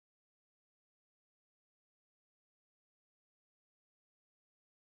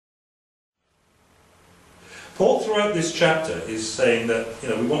Paul throughout this chapter is saying that, you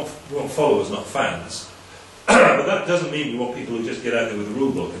know, we want followers, not fans. But that doesn't mean we want people who just get out there with a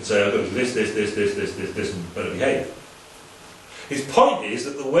rule book and say, I've got to do this, and better behave. His point is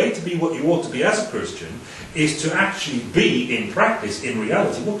that the way to be what you ought to be as a Christian is to actually be, in practice, in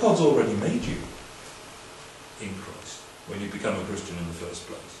reality, what God's already made you in Christ when you become a Christian in the first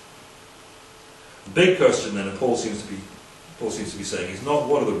place. The big question then, and Paul seems to be saying, is not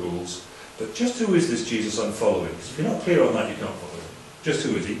what are the rules, but just who is this Jesus I'm following? Because if you're not clear on that, you can't follow him. Just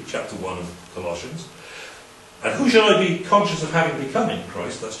who is he? Chapter 1 of Colossians. And who shall I be conscious of having become in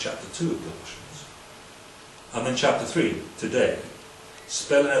Christ? That's chapter 2 of Colossians. And then chapter 3, today,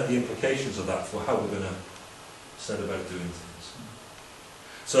 spelling out the implications of that for how we're going to set about doing things.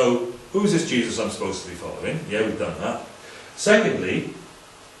 So, who is this Jesus I'm supposed to be following? Yeah, we've done that. Secondly,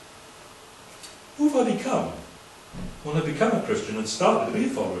 who have I become? When I become a Christian and started to be a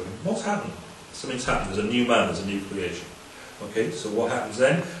follower of him, what's happened? Something's happened. There's a new man, there's a new creation. Okay, so what happens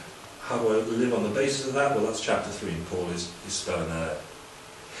then? How do I live on the basis of that? Well, that's chapter 3, and Paul is spelling that out.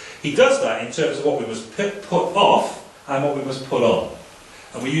 He does that in terms of what we must put off and what we must put on.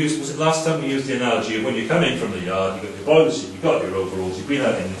 And we used, was it last time we used the analogy of when you come in from the yard, you've got your boiler suit, you've got your overalls, you've been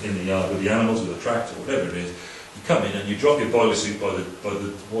out in the yard with the animals, with a tractor, whatever it is, you come in and you drop your boiler suit by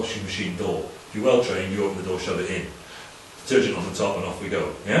the washing machine door. If you're well trained, you open the door, shove it in. Detergent on the top, and off we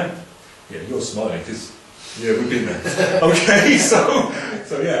go. Yeah? Yeah, you're smiling because, yeah, we've been there. Okay, so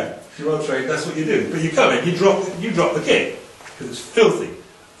yeah, if you're well trained, that's what you do. But you come in, you drop the kit because it's filthy,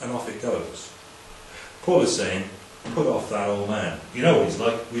 and off it goes. Paul is saying, put off that old man. You know what he's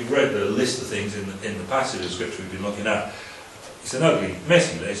like. We've read the list of things in the passage of scripture we've been looking at. It's an ugly,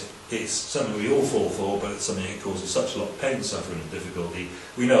 messy list. It's something we all fall for, but it's something that causes such a lot of pain, suffering, and difficulty.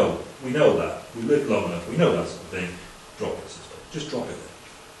 We know that. We live long enough. We know that sort of thing. Drop it, sister. Just drop it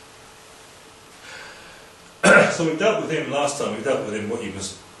there. So we've dealt with him last time. We've dealt with him what you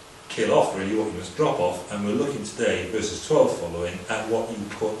must kill off, really, what you must drop off, and we're looking today, verses 12 following, at what you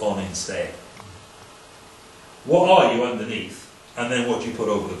put on instead. What are you underneath, and then what do you put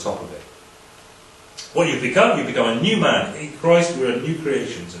over the top of it? What you've become a new man. In Christ we're a new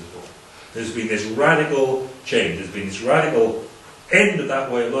creation, says Paul. There's been this radical change, there's been this radical end of that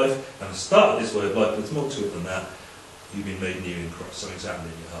way of life, and the start of this way of life, but there's more to it than that. You've been made new in Christ. Something's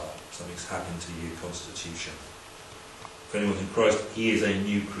happened in your heart. Something's happened to your constitution. If anyone's in Christ, he is a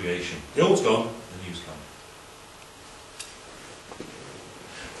new creation. The old's gone, the new's come.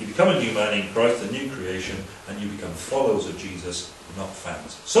 You become a new man in Christ, a new creation, and you become followers of Jesus, not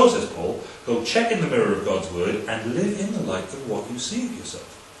fans. So, says Paul, go check in the mirror of God's word and live in the light of what you see of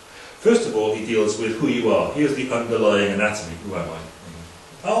yourself. First of all, he deals with who you are. Here's the underlying anatomy. Who am I?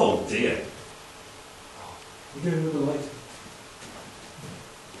 Oh dear. We're doing with the light.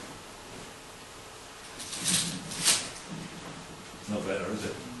 Not better, is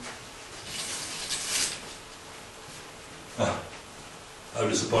it? Ah, how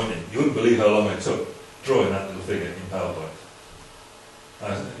disappointing. You wouldn't believe how long it took drawing that little figure in PowerPoint.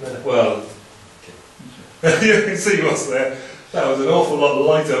 Well, okay. You can see what's there. That was an awful lot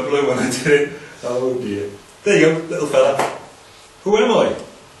lighter blue when I did it. Oh dear. There you go, little fella. Who am I?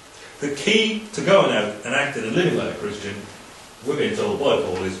 The key to going out and acting and living like a Christian, we're being told by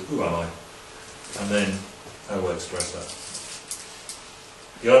Paul, is who am I? And then how do I express that?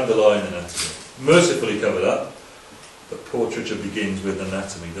 The underlying anatomy. Mercifully covered up, but portraiture begins with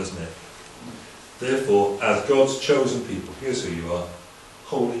anatomy, doesn't it? Therefore, as God's chosen people, here's who you are: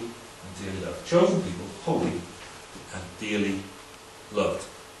 holy and dearly loved. Chosen people, holy and dearly loved.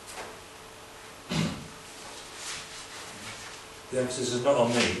 The emphasis is not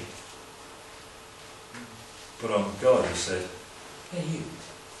on me, but on God, who said, hey,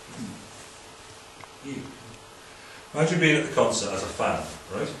 you. Imagine being at the concert as a fan,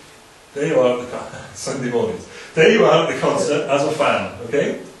 right? There you are at the Sunday mornings. There you are at the concert as a fan,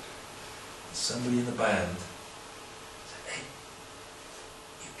 okay? Somebody in the band said, hey,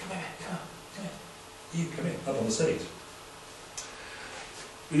 you come here, come here, up on the stage.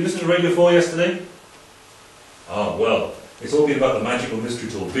 Were you listening to Radio 4 yesterday? Oh, well, it's all been about the Magical Mystery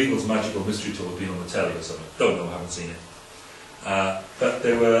Tour. Beatles' Magical Mystery Tour has been on the telly or something. Don't know, haven't seen it. But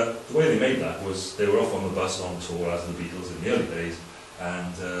the way they made that was they were off on the bus on tour as the Beatles in the early days,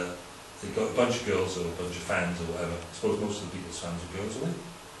 and they got a bunch of girls or a bunch of fans or whatever. I suppose most of the Beatles fans were girls, weren't they?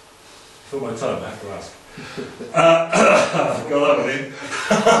 For my time, I have to ask. Got that one in.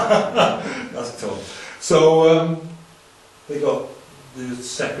 That's Tom. So they got the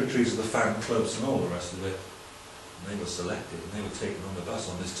secretaries of the fan clubs and all the rest of it. And they were selected, and they were taken on the bus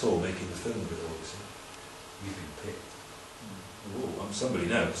on this tour, making the film with it all. You see, we've been picked. Oh, I'm somebody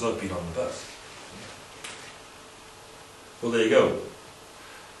now because I've been on the bus. Well, there you go.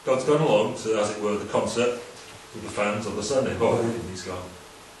 God's gone along to, as it were, the concert with the fans on the Sunday. Oh, and he's gone.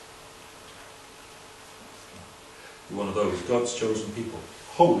 You're one of those, God's chosen people,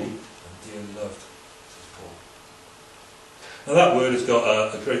 holy and dearly loved, says Paul. Now that word has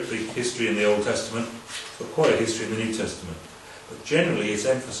got a great big history in the Old Testament. It's got quite a history in the New Testament. But generally it's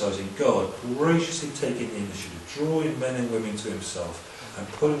emphasising God graciously taking the initiative, drawing men and women to himself and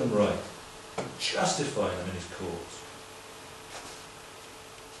putting them right, and justifying them in his cause.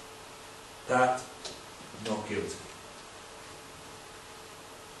 That, not guilty.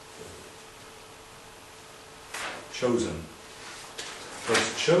 Chosen.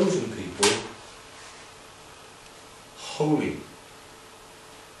 God's chosen people, holy.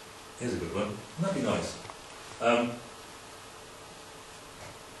 Here's a good one. Wouldn't that be nice?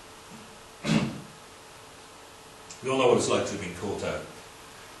 We all know what it's like to have been caught out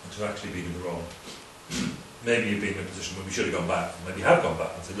and to actually been in the wrong. Maybe you've been in a position where we should have gone back. Maybe you have gone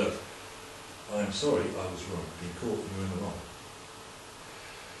back and said, look, I'm sorry, I was wrong. Being caught and you're in the wrong.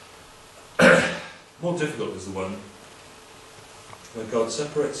 More difficult is the one where God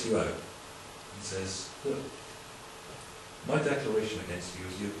separates you out and says, look, my declaration against you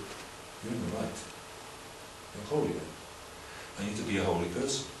is you're in the right. You're holy then. I need to be a holy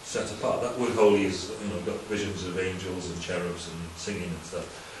person, set apart. That word holy is, got visions of angels and cherubs and singing and stuff.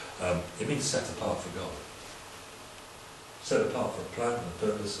 It means set apart for God. Set apart for a plan and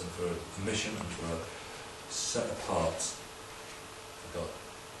a purpose and for a mission and for a set apart for God.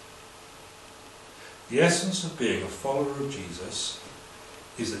 The essence of being a follower of Jesus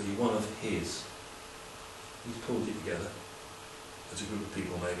is that you're one of his. He's pulled you together as a group of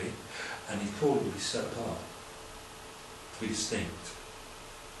people maybe, and he's called you to be set apart, to be distinct,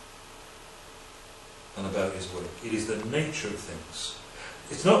 and about his work. It is the nature of things.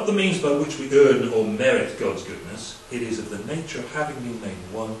 It's not the means by which we earn or merit God's goodness. It is of the nature of having been made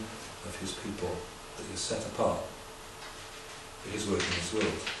one of his people that he is set apart for his work in this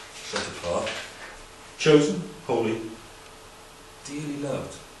world. Set apart, chosen, holy, dearly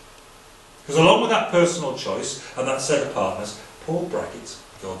loved. Because along with that personal choice and that set apartness, Paul brackets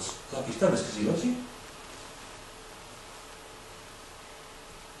God's love. He's done this because he loves you.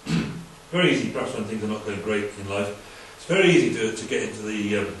 Very easy, perhaps when things are not going great in life, it's very easy to get into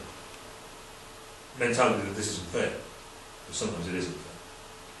the mentality that this isn't fair. But sometimes it isn't fair.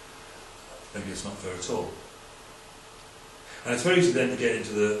 Maybe it's not fair at all. And it's very easy then to get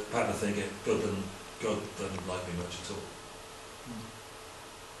into the pattern of thinking, God doesn't like me much at all.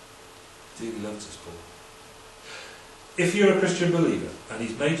 Dearly loves us, Paul. If you're a Christian believer and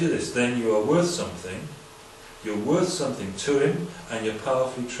he's made you this, then you are worth something. You're worth something to him, and you're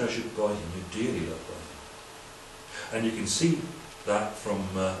powerfully treasured by him. You're dearly loved by him. And you can see that from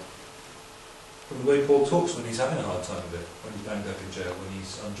the way Paul talks when he's having a hard time of it, when he's banged up in jail, when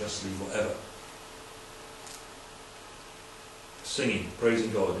he's unjustly whatever. Singing,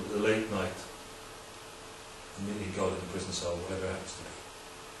 praising God at the late night, and meeting God in the prison cell, whatever it happens to be.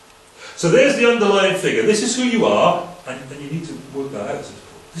 So there's the underlying figure. This is who you are, and you need to work that out, says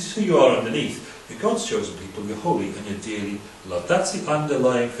Paul. This is who you are underneath. You're God's chosen people, you're holy, and you're dearly loved. That's the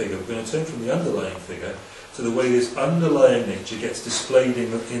underlying figure. We're going to turn from the underlying figure to the way this underlying nature gets displayed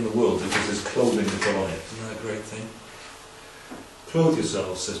in the world, because there's clothing to put on it. Isn't that a great thing? Clothe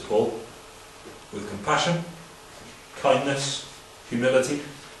yourselves, says Paul, with compassion, kindness, humility,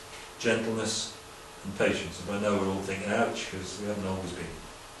 gentleness, and patience. And I know we're all thinking, ouch, because we haven't always been.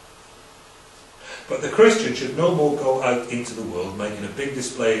 But the Christian should no more go out into the world making a big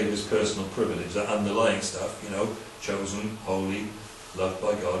display of his personal privilege, that underlying stuff, chosen, holy, loved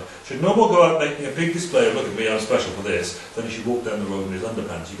by God, should no more go out making a big display of, look at me, I'm special for this, than he should walk down the road in his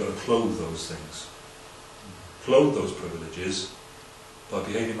underpants. You've got to clothe those things. Clothe those privileges by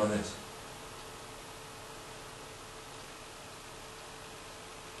behaving like this.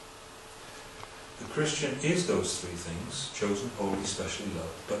 The Christian is those three things, chosen, holy, specially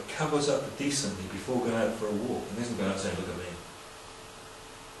loved, but covers up decently before going out for a walk, and isn't going out saying, look at me.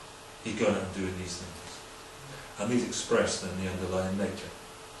 He's going out and doing these things. And these express then the underlying nature.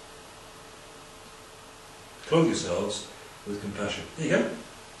 Clothe yourselves with compassion. There you go.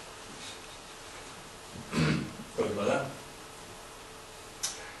 Got it like that.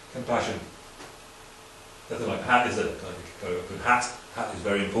 Compassion. Nothing like hat, is it? Like a good hat. Hat is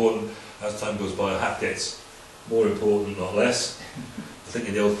very important. As time goes by, a hat gets more important, not less. I think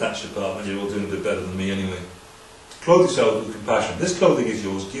in the old Thatcher department, you're all doing a bit better than me anyway. Clothe yourselves with compassion. This clothing is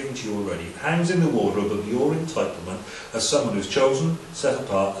yours, given to you already. It hangs in the wardrobe of your entitlement as someone who's chosen, set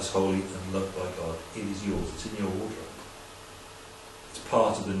apart, as holy and loved by God. It is yours. It's in your wardrobe. It's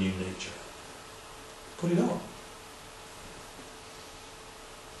part of the new nature. Put it on.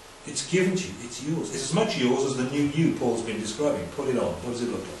 It's given to you. It's yours. It's as much yours as the new you Paul's been describing. Put it on. What does it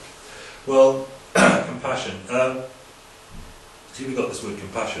look like? Well, compassion. See, we've got this word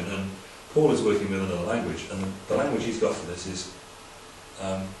compassion, and Paul is working with another language, and the language he's got for this is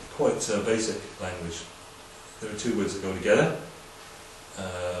quite basic language. There are two words that go together.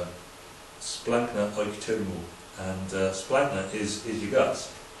 Splankna oiktermu, and splankna is your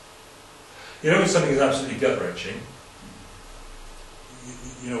guts. You know when something is absolutely gut-wrenching,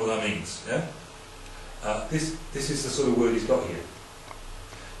 you know what that means, yeah? This is the sort of word he's got here.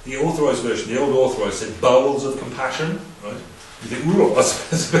 The authorised version, the old authorised said bowels of compassion, right? You think, ooh,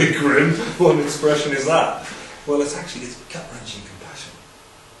 that's a bit grim. What an expression is that? Well, it's gut-wrenching compassion.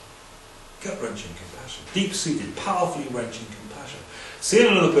 Gut-wrenching compassion. Deep-seated, powerfully wrenching compassion.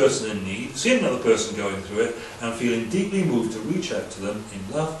 Seeing another person in need, seeing another person going through it, and feeling deeply moved to reach out to them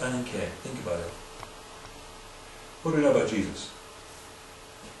in love and in care. Think about it. What do we know about Jesus?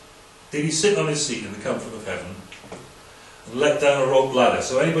 Did he sit on his seat in the comfort of heaven and let down a rope ladder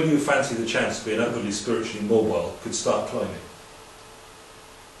so anybody who fancied the chance to be an upwardly spiritually mobile could start climbing?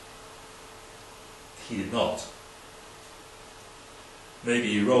 He did not.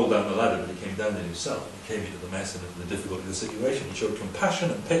 Maybe he rolled down the ladder, but he came down it himself, and he came into the mess and the difficulty of the situation. He showed compassion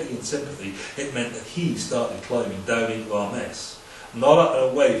and pity and sympathy. It meant that he started climbing down into our mess. Not up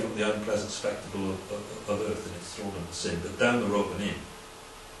and away from the unpleasant spectacle of earth and its thraldom to sin, but down the rope and in.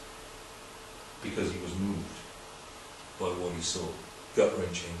 Because he was moved by what he saw.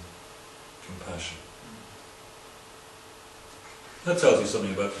 Gut-wrenching compassion. That tells you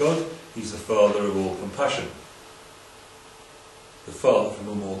something about God. He's the Father of all compassion. The Father from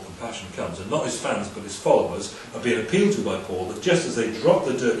whom all compassion comes. And not his fans, but his followers are being appealed to by Paul that just as they dropped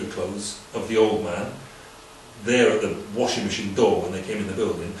the dirty clothes of the old man there at the washing machine door when they came in the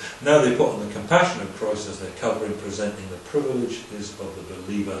building, now they put on the compassion of Christ as their covering, presenting the privileges of the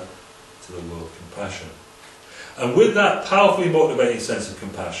believer to the world. Compassion. And with that powerfully motivating sense of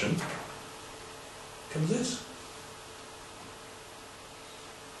compassion comes this.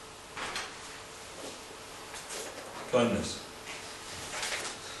 Kindness.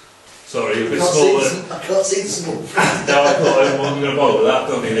 Sorry, a bit small. I can't see the small. No, I thought I wasn't going to bother with that.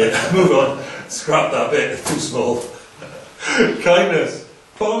 Don't need it. Move on. Scrap that bit. It's too small. Kindness.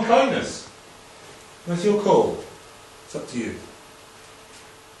 Put on kindness. That's your call. It's up to you.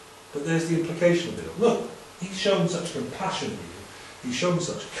 But there's the implication of it. Look, he's shown such compassion for you. He's shown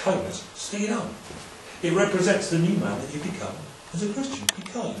such kindness. Stay it on. It represents the new man that you become as a Christian. Be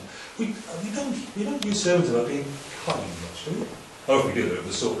kind. We don't use sermons about being kind much, do we? Oh, if we do, they're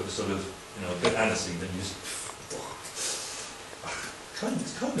the sort of a bit aniseed, then you just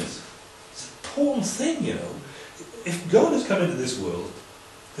kindness. It's an important thing, you know. If God has come into this world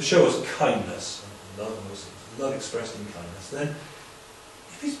to show us kindness, and love expressed in kindness, then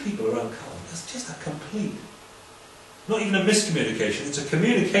if his people are unkind, that's just a complete, not even a miscommunication, it's a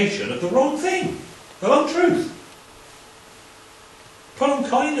communication of the wrong thing, the wrong truth. Put on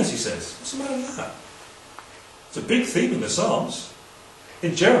kindness, he says. What's the matter with that? It's a big theme in the Psalms.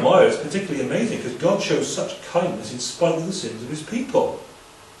 In Jeremiah it's particularly amazing because God shows such kindness in spite of the sins of his people.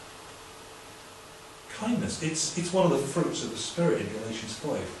 Kindness, it's one of the fruits of the Spirit in Galatians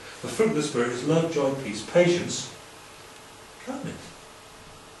 5. The fruit of the Spirit is love, joy, peace, patience, kindness.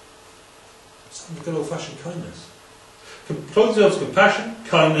 Some good old-fashioned kindness. Clothes compassion,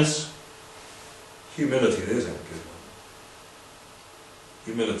 kindness, humility. There's a good one.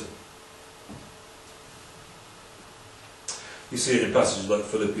 Humility. You see it in passages like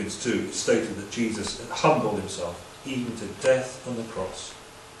Philippians 2. It's stated that Jesus humbled himself even to death on the cross.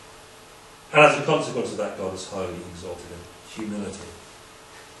 And as a consequence of that, God has highly exalted him. Humility.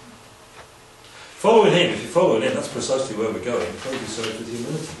 Following him, if you're following him, that's precisely where we're going. Probably so with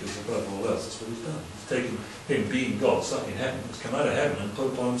humility, because above all else, that's what he's done. He's taken him being God, stuck in heaven, he's come out of heaven and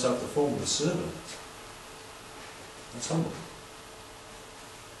put upon himself the form of a servant. That's humble.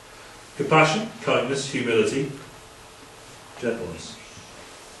 Compassion, kindness, humility, gentleness,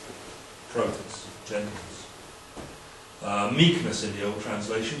 protest, gentleness. Meekness in the old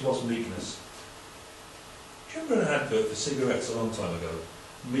translations. What's meekness? Do you remember an advert for cigarettes a long time ago?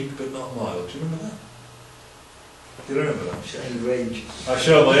 Meek but not mild. Do you remember that? Do you remember that? Showing range. I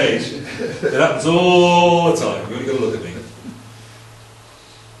show my age. It happens all the time. You've got to look at me.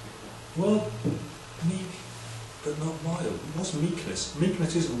 Well, meek but not mild. What's meekness?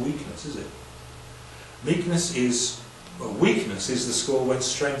 Meekness isn't weakness, is it? Meekness is, weakness is the score when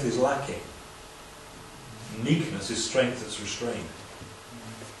strength is lacking. Meekness is strength that's restrained.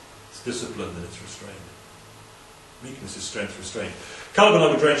 It's disciplined and it's restrained. Meekness is strength restrained. Caleb and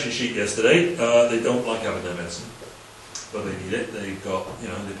I were drenching sheep yesterday. They don't like having their medicine. but they need it. They've got,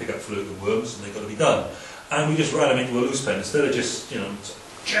 they pick up fluid and worms, and they've got to be done. And we just ran them into a loose pen instead of just,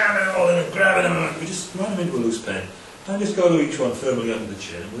 jamming it all in and grabbing them. We just ran them into a loose pen and just go to each one firmly under the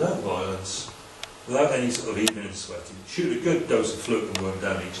chin, without violence, without any sort of heaving and sweating. Shoot a good dose of fluid and worm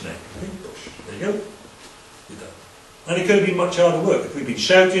down each neck. Push. There you go. You're done. And it could have been much harder work if we'd been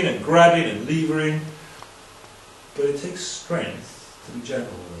shouting and grabbing and levering. But it takes strength to be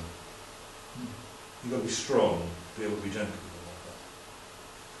gentle with them. You've got to be strong to be able to be gentle with them like that.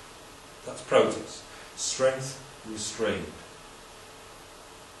 That's protest. Strength restrained.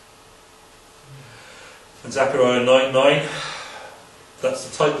 And Zechariah 9:9, that's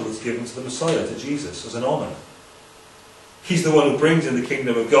the title that's given to the Messiah, to Jesus, as an honour. He's the one who brings in the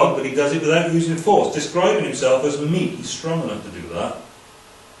kingdom of God, but he does it without using force, describing himself as meek. He's strong enough to do that.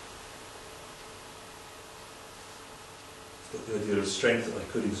 It's got the idea of strength that I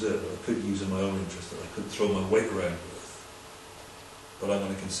could exert, that I could use in my own interest, that I could throw my weight around with. But I'm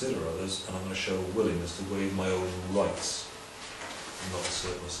going to consider others, and I'm going to show a willingness to waive my own rights, and not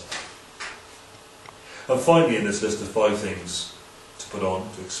assert myself. And finally, in this list of 5 things to put on,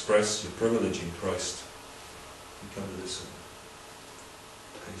 to express your privilege in Christ, we come to this one.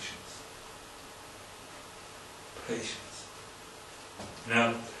 Patience. Patience.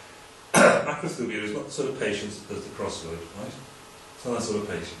 Now, macrothumia is not the sort of patience that does the crossword, right? It's not that sort of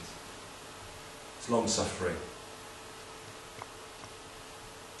patience. It's long-suffering.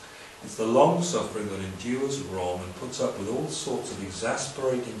 It's the long-suffering that endures wrong and puts up with all sorts of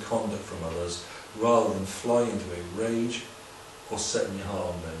exasperating conduct from others, rather than fly into a rage or setting your heart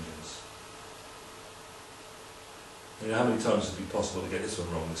on vengeance. How many times has it been possible to get this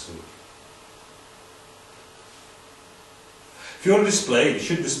one wrong this week? If you want to display, you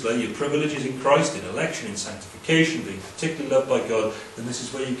should display your privileges in Christ, in election, in sanctification, being particularly loved by God, then this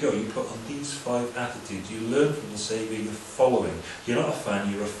is where you go. You put on these 5 attitudes. You learn from the Saviour, you're following. You're not a fan,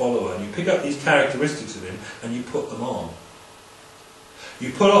 you're a follower. And you pick up these characteristics of him and you put them on.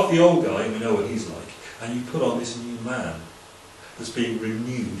 You put off the old guy, and we know what he's like, and you put on this new man that's being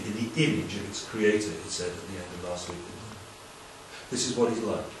renewed in the image of its creator, it said at the end of last week. This is what he's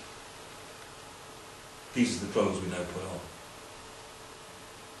like. These are the clothes we now put on.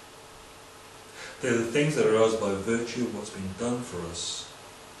 They're the things that are ours by virtue of what's been done for us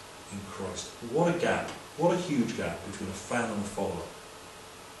in Christ. What a gap, what a huge gap between a fan and a follower.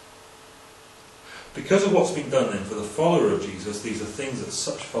 Because of what's been done then for the follower of Jesus, these are things that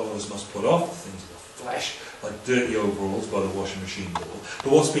such followers must put off, things of the flesh, like dirty overalls by the washing machine door.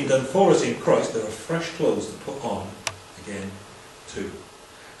 But what's been done for us in Christ, there are fresh clothes to put on again too.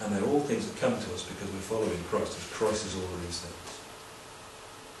 And they're all things that come to us because we're following Christ, as Christ is all of these things.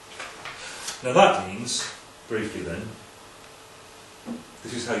 Now that means, briefly then,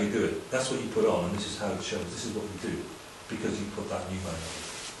 this is how you do it. That's what you put on, and this is how it shows. This is what you do, because you put that new man on.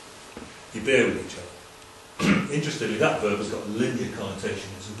 You bear with each other. Interestingly, that verb has got a linear connotation.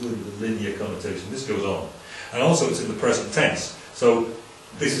 It's a word with a linear connotation. This goes on. And also it's in the present tense. So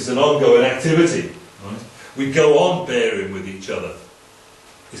this is an ongoing activity. Right? We go on bearing with each other.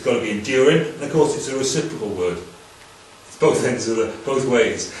 It's got to be enduring, and of course it's a reciprocal word. It's both ends of both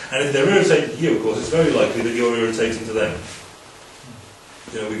ways. And if they're irritating to you, of course, it's very likely that you're irritating to them.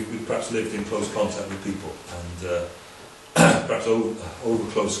 We've perhaps lived in close contact with people, and perhaps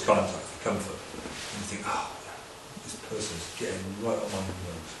over close contact for comfort. And you think, this person's getting right on my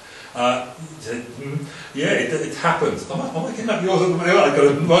nerves. Yeah, it happens. Am I getting up yours? I've got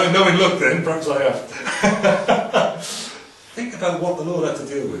a knowing look then, perhaps I have. Think about what the Lord had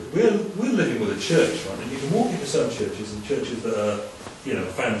to deal with. We're living with a church, right? And you can walk into some churches, and churches that are,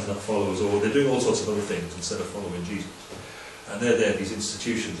 fans, not followers, or they're doing all sorts of other things instead of following Jesus. And they're there, these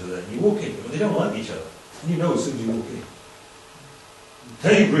institutions are there, and you walk into them, and they don't like each other. And you know as soon as you walk in.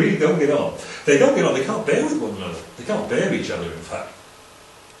 They really don't get on. They don't get on, they can't bear with one another. They can't bear each other, in fact.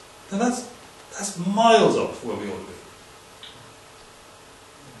 And that's miles off where we ought to be.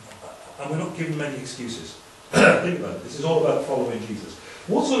 And we're not given many excuses. Think about it. This is all about following Jesus.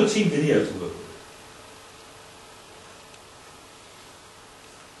 What sort of team did he have to work with?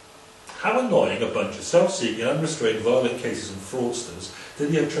 How annoying a bunch of self-seeking, unrestrained, violent cases and fraudsters did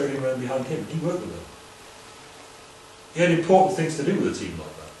he have trailing around behind him? He worked with them. He had important things to do with a team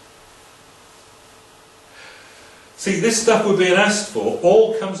like that. See, this stuff we're being asked for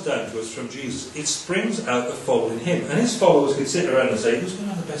all comes down to us from Jesus. It springs out of following him. And his followers could sit around and say, who's going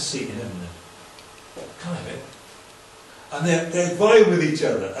to have the best seat in heaven then? Can I have it? And they're vying with each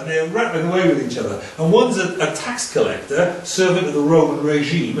other, and they're rattling away with each other. And one's a tax collector, servant of the Roman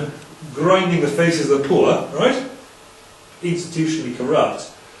regime, grinding the faces of the poor, right? Institutionally corrupt.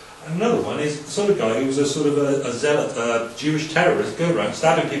 Another one is the sort of guy who was a sort of a zealot, a Jewish terrorist, go around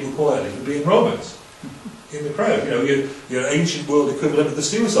stabbing people quietly for being Romans in the crowd. You know, your ancient world equivalent of the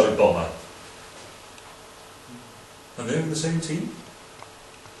suicide bomber. And they're in the same team.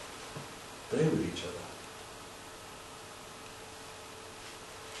 They're with each other.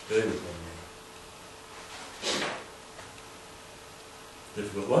 They're with one another.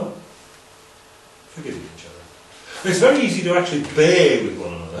 Difficult one. Forgiving each other. It's very easy to actually bear with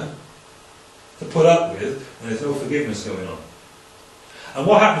one another, to put up with, when there's no forgiveness going on. And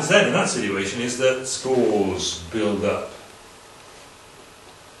what happens then in that situation is that scores build up.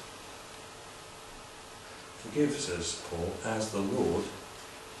 Forgive, says Paul, as the Lord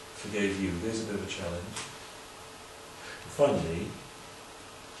forgave you. There's a bit of a challenge. And finally,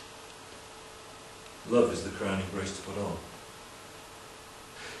 love is the crowning grace to put on.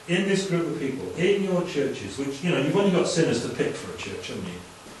 In this group of people, in your churches, which, you know, you've only got sinners to pick for a church, haven't you?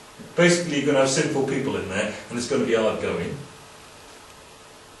 Basically, you're going to have sinful people in there, and it's going to be hard going.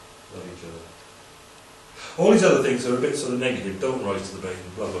 Love each other. All these other things are a bit sort of negative. Don't rise to the bait,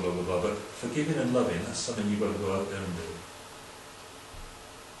 blah, blah, blah, blah, blah. But forgiving and loving, that's something you've got to go out there and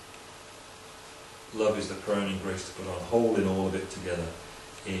do. Love is the crowning grace to put on, holding all of it together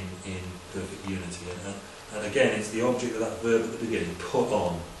in perfect unity. And again, it's the object of that verb at the beginning, put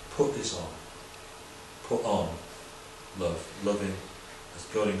on. Put this on. Put on love. Loving as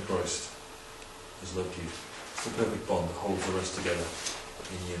God in Christ has loved you. It's the perfect bond that holds the rest together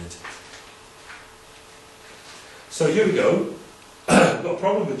in unity. So here we go. We've got a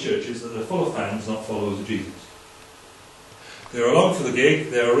problem with churches that are full of fans, not followers of Jesus. They're along for the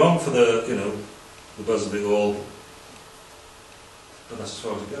gig, they're along for the, you know, the buzz of it all, but that's as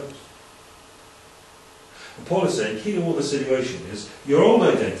far as it goes. And Paul is saying, key to all the situation is, your old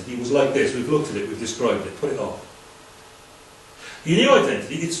identity was like this, we've looked at it, we've described it, put it off. Your new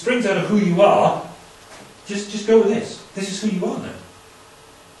identity, it springs out of who you are, just go with this. This is who you are now,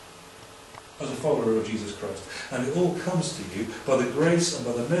 as a follower of Jesus Christ. And it all comes to you by the grace and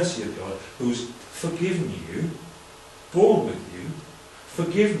by the mercy of God, who's forgiven you, born with you,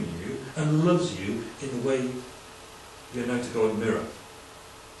 forgiven you, and loves you in the way you're now to go and mirror.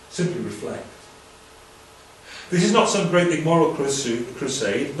 Simply reflect. This is not some great big moral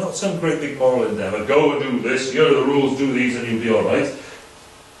crusade, not some great big moral endeavour. Go and do this, here are the rules, do these and you'll be alright.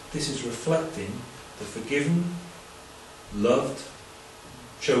 This is reflecting the forgiven, loved,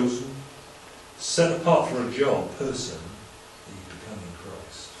 chosen, set apart for a job person that you become in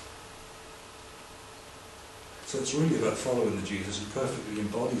Christ. So it's really about following the Jesus who perfectly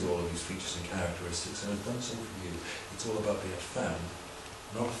embodies all of these features and characteristics and has done so for you. It's all about being found,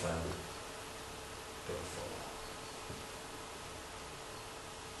 not a follower, but a follower.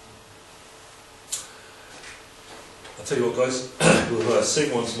 I'll tell you what, guys, we'll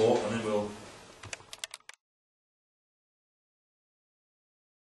sing once more and then we'll